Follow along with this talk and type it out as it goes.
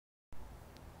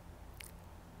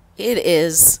It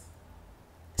is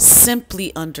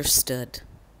simply understood.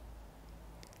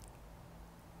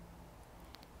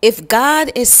 If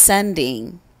God is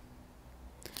sending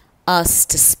us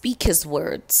to speak his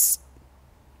words,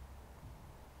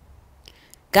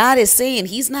 God is saying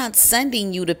he's not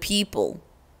sending you to people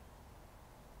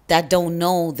that don't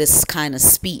know this kind of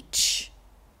speech.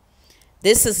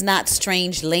 This is not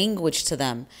strange language to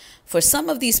them. For some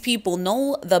of these people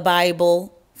know the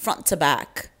Bible front to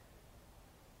back.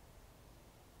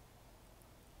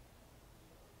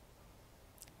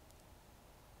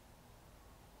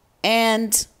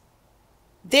 And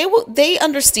they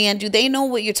understand you. They know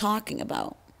what you're talking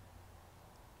about.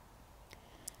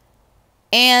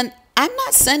 And I'm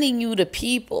not sending you to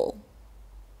people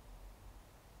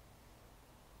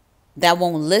that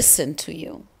won't listen to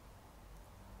you.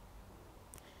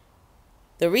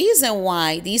 The reason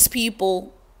why these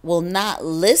people will not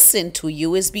listen to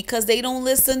you is because they don't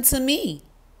listen to me.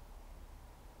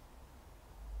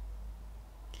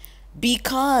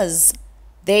 Because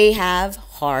they have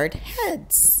hard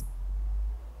heads.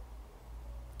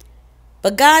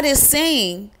 But God is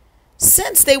saying,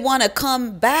 since they want to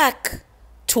come back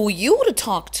to you to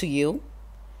talk to you,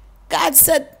 God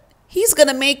said he's going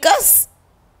to make us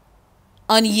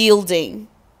unyielding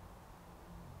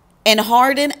and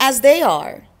hardened as they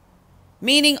are.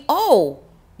 Meaning, oh,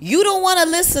 you don't want to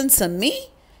listen to me?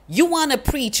 You want to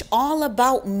preach all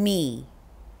about me.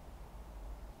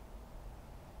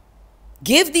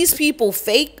 Give these people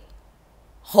fake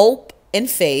hope and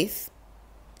faith.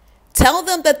 Tell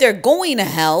them that they're going to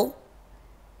hell,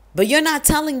 but you're not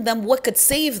telling them what could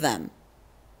save them.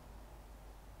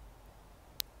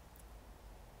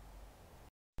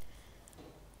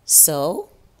 So,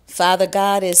 Father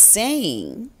God is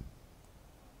saying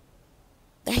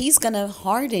that he's going to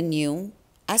harden you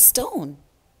as stone.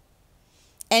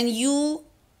 And you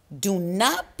do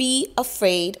not be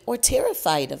afraid or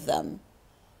terrified of them.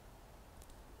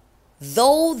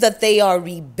 Though that they are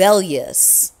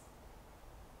rebellious,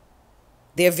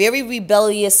 they're very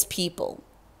rebellious people.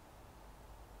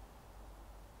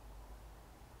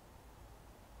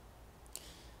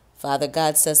 Father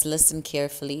God says, listen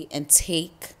carefully and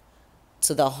take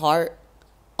to the heart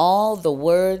all the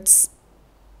words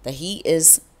that he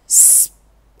has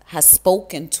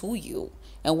spoken to you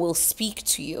and will speak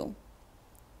to you.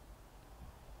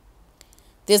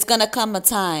 There's going to come a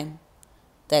time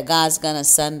that God's going to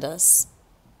send us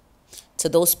to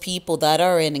those people that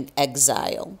are in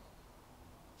exile.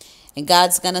 And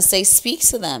God's going to say, speak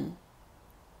to them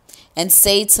and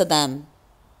say to them,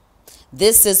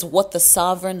 this is what the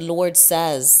sovereign Lord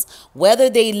says, whether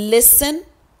they listen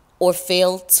or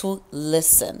fail to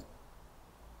listen.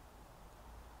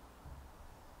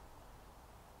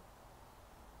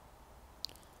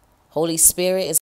 Holy Spirit is